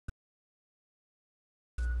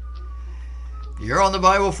You're on the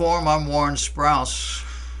Bible Forum. I'm Warren Sprouse.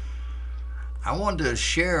 I wanted to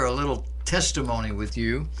share a little testimony with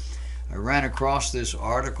you. I ran across this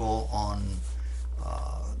article on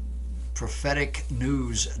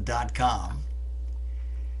propheticnews.com.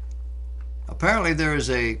 Apparently, there is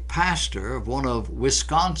a pastor of one of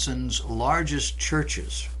Wisconsin's largest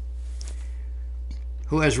churches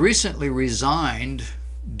who has recently resigned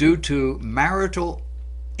due to marital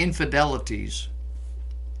infidelities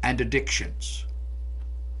and addictions.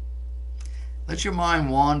 Let your mind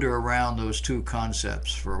wander around those two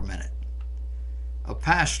concepts for a minute. A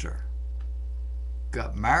pastor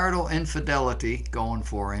got marital infidelity going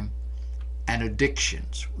for him and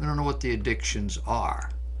addictions. We don't know what the addictions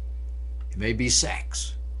are. It may be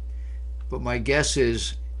sex, but my guess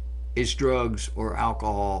is it's drugs or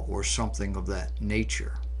alcohol or something of that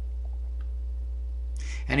nature.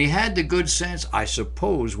 And he had the good sense, I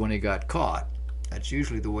suppose, when he got caught, that's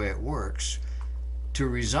usually the way it works, to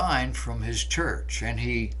resign from his church. And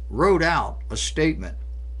he wrote out a statement.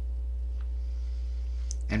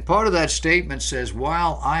 And part of that statement says,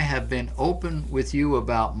 while I have been open with you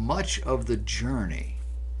about much of the journey,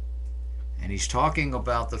 and he's talking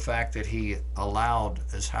about the fact that he allowed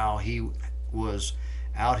as how he was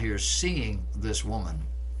out here seeing this woman,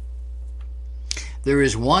 there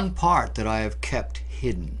is one part that I have kept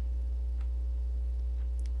hidden.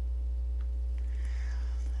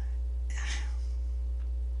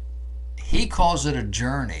 He calls it a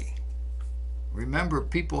journey. Remember,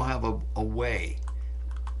 people have a way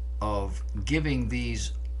of giving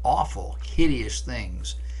these awful, hideous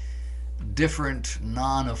things different,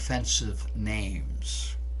 non-offensive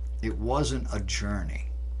names. It wasn't a journey.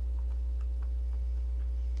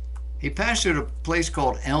 He pastored a place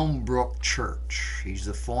called Elmbrook Church. He's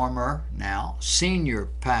the former, now, senior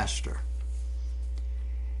pastor.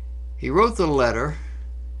 He wrote the letter,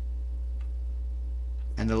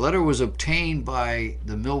 and the letter was obtained by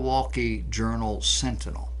the Milwaukee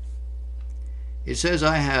Journal-Sentinel. It says,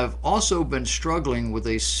 I have also been struggling with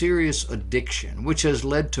a serious addiction, which has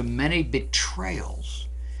led to many betrayals,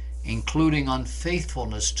 including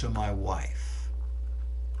unfaithfulness to my wife.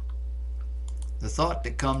 The thought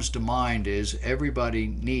that comes to mind is everybody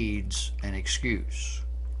needs an excuse.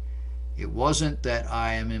 It wasn't that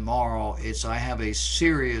I am immoral, it's I have a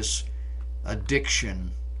serious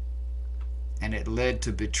addiction and it led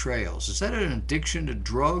to betrayals. Is that an addiction to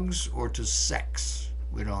drugs or to sex?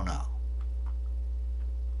 We don't know.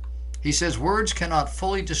 He says, words cannot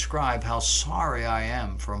fully describe how sorry I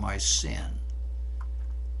am for my sin.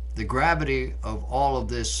 The gravity of all of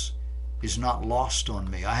this is not lost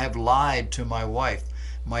on me. I have lied to my wife,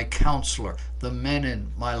 my counselor, the men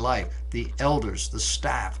in my life, the elders, the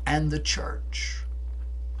staff, and the church.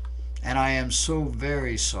 And I am so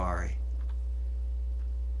very sorry.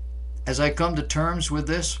 As I come to terms with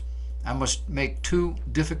this, I must make two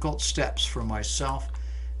difficult steps for myself,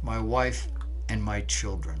 my wife, and my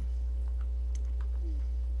children.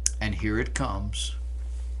 And here it comes.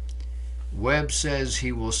 Webb says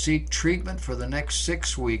he will seek treatment for the next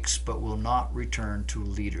 6 weeks, but will not return to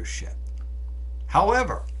leadership.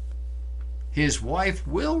 However, his wife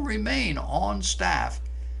will remain on staff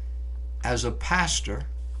as a pastor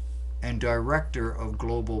and director of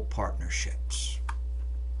global partnerships.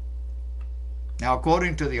 Now,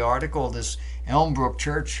 according to the article, this Elmbrook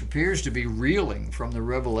Church appears to be reeling from the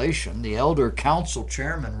revelation. The elder council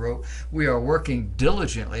chairman wrote, we are working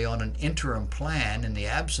diligently on an interim plan in the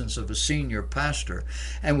absence of a senior pastor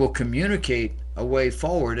and will communicate a way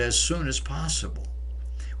forward as soon as possible.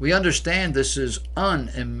 We understand this is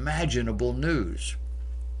unimaginable news.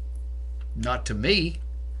 Not to me.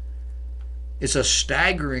 It's a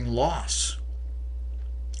staggering loss.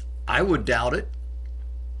 I would doubt it.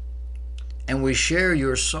 And we share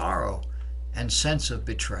your sorrow and sense of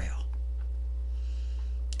betrayal.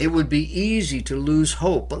 It would be easy to lose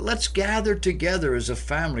hope, but let's gather together as a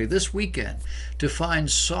family this weekend to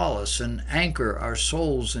find solace and anchor our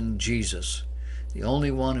souls in Jesus, the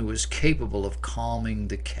only one who is capable of calming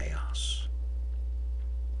the chaos.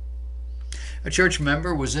 A church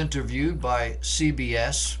member was interviewed by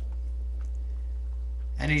CBS,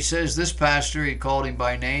 and he says this pastor, he called him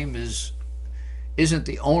by name, isn't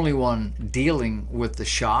the only one dealing with the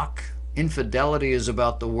shock. Infidelity is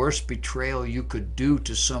about the worst betrayal you could do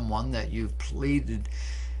to someone that you've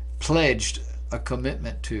pledged a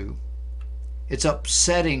commitment to. It's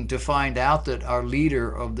upsetting to find out that our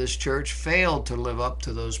leader of this church failed to live up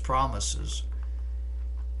to those promises.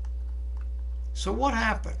 So what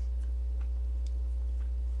happened?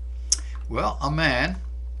 Well, a man,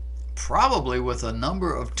 probably with a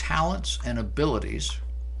number of talents and abilities,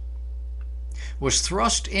 was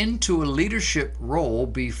thrust into a leadership role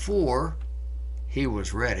before he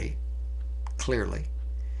was ready, clearly,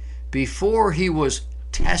 before he was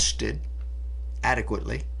tested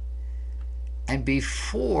adequately, and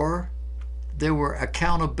before there were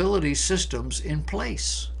accountability systems in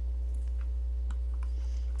place.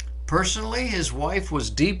 Personally, his wife was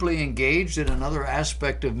deeply engaged in another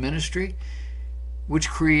aspect of ministry, which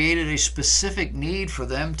created a specific need for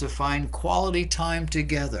them to find quality time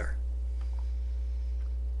together,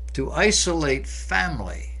 to isolate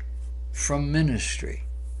family from ministry.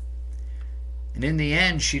 And in the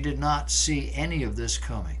end, she did not see any of this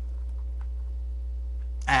coming.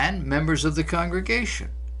 And members of the congregation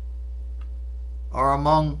are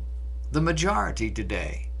among the majority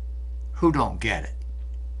today who don't get it.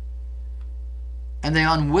 And they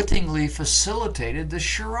unwittingly facilitated the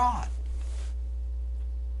charade.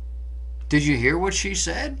 Did you hear what she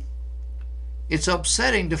said? It's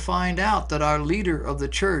upsetting to find out that our leader of the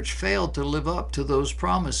church failed to live up to those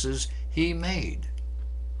promises he made.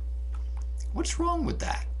 What's wrong with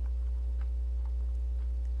that?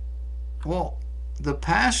 Well, the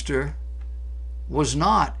pastor was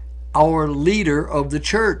not our leader of the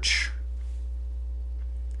church.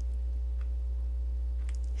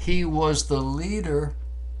 He was the leader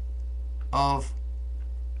of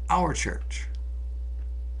our church.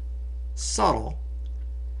 Subtle,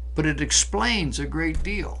 but it explains a great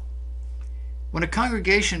deal. When a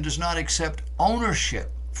congregation does not accept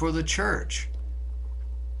ownership for the church,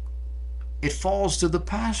 it falls to the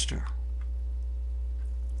pastor,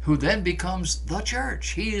 who then becomes the church.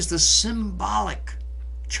 He is the symbolic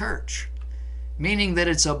church, meaning that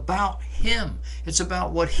it's about him. It's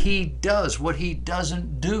about what he does, what he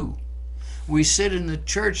doesn't do. We sit in the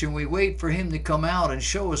church and we wait for him to come out and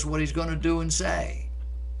show us what he's going to do and say,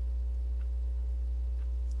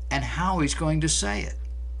 and how he's going to say it.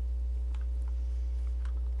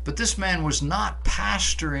 But this man was not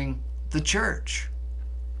pastoring the church.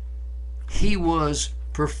 He was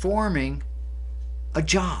performing a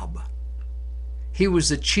job. He was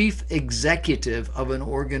the chief executive of an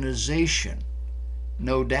organization,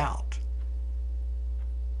 no doubt.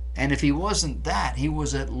 And if he wasn't that, he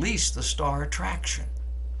was at least the star attraction.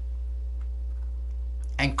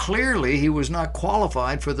 And clearly he was not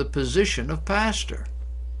qualified for the position of pastor.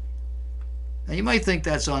 Now you might think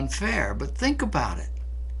that's unfair, but think about it.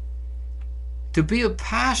 To be a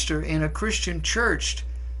pastor in a Christian church,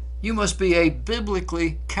 you must be a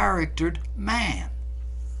biblically charactered man.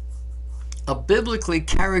 A biblically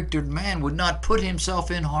charactered man would not put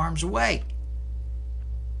himself in harm's way.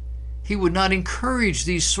 He would not encourage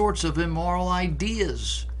these sorts of immoral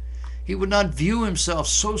ideas. He would not view himself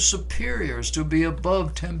so superior as to be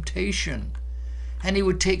above temptation. And he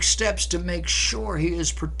would take steps to make sure he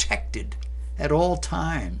is protected at all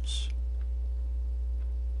times.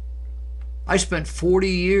 I spent 40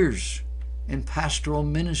 years in pastoral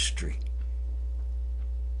ministry.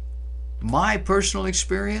 My personal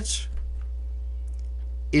experience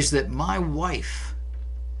is that my wife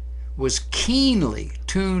was keenly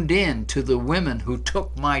tuned in to the women who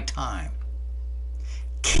took my time,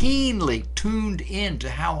 keenly tuned in to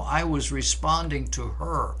how I was responding to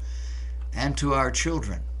her and to our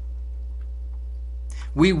children.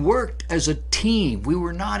 We worked as a team. We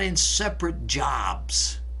were not in separate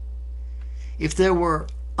jobs. If there were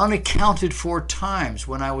unaccounted for times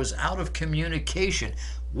when I was out of communication,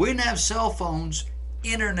 we didn't have cell phones,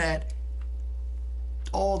 internet,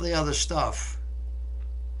 all the other stuff.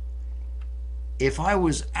 If I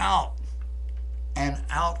was out and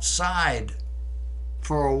outside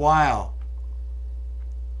for a while,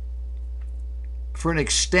 for an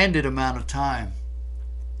extended amount of time,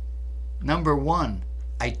 number one,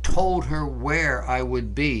 I told her where I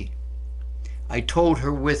would be. I told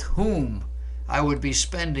her with whom I would be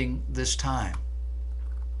spending this time.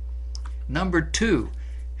 Number two,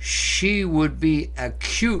 she would be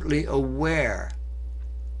acutely aware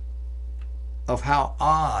of how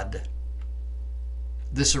odd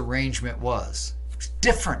this arrangement was. It was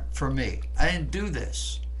different for me. I didn't do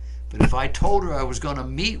this. But if I told her I was going to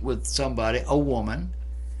meet with somebody, a woman,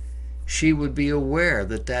 she would be aware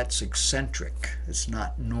that that's eccentric. It's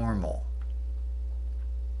not normal.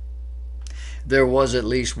 There was at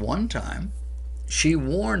least one time she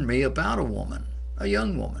warned me about a woman, a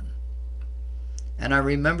young woman. And I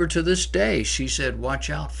remember to this day, she said, watch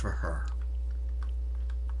out for her.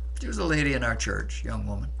 She was a lady in our church, young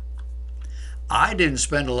woman. I didn't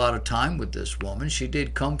spend a lot of time with this woman. She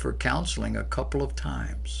did come for counseling a couple of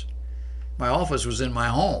times. My office was in my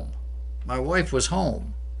home. My wife was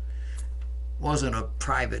home. It wasn't a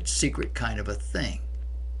private, secret kind of a thing.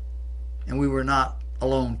 And we were not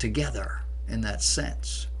alone together in that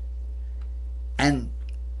sense. And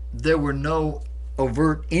there were no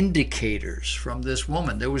overt indicators from this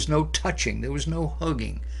woman. There was no touching. There was no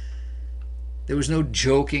hugging. There was no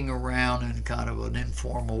joking around in kind of an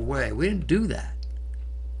informal way. We didn't do that.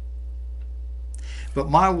 But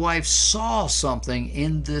my wife saw something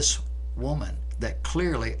in this woman that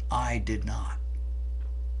clearly I did not.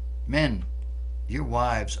 Men, your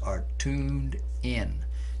wives are tuned in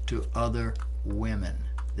to other women.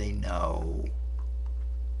 They know.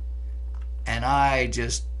 And I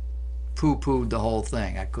just poo-pooed the whole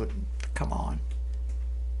thing. I couldn't. Come on.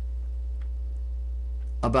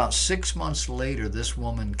 About 6 months later, this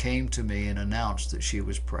woman came to me and announced that she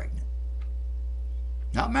was pregnant.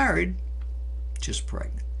 Not married, just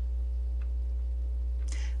pregnant.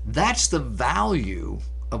 That's the value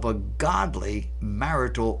of a godly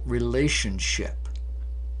marital relationship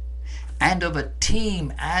and of a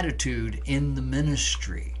team attitude in the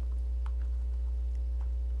ministry.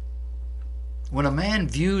 When a man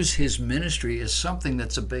views his ministry as something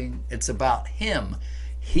it's about him,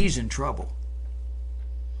 he's in trouble.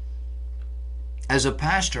 As a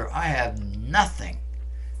pastor, I have nothing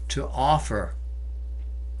to offer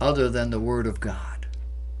other than the Word of God.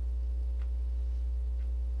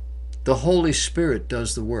 The Holy Spirit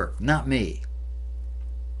does the work, not me.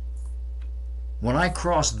 When I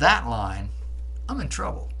cross that line, I'm in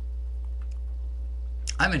trouble.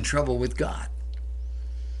 I'm in trouble with God.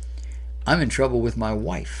 I'm in trouble with my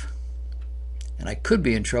wife. And I could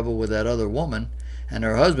be in trouble with that other woman, and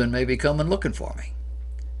her husband may be coming looking for me.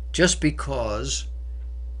 Just because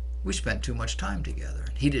we spent too much time together.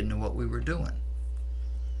 He didn't know what we were doing.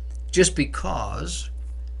 Just because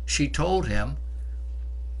she told him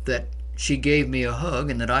that she gave me a hug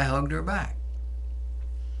and that I hugged her back.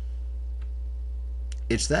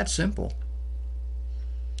 It's that simple.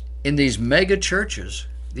 In these mega churches,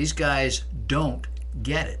 these guys don't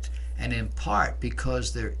get it. And in part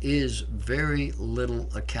because there is very little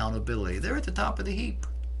accountability. They're at the top of the heap.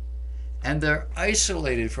 And they're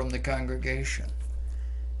isolated from the congregation.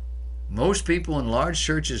 Most people in large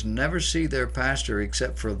churches never see their pastor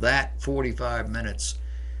except for that 45 minutes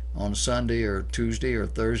on Sunday or Tuesday or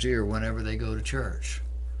Thursday or whenever they go to church.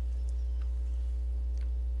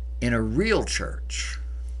 In a real church,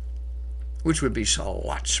 which would be a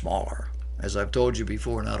lot smaller, as I've told you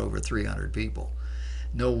before, not over 300 people.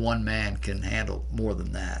 No one man can handle more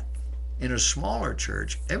than that. In a smaller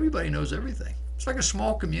church, everybody knows everything. It's like a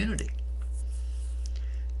small community.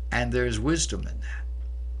 And there's wisdom in that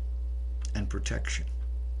and protection.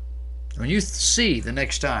 When you see the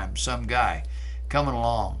next time some guy coming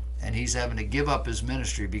along and he's having to give up his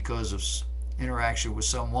ministry because of interaction with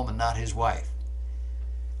some woman, not his wife,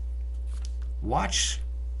 watch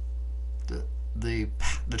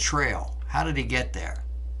the trail. How did he get there?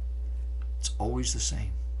 It's always the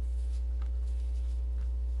same.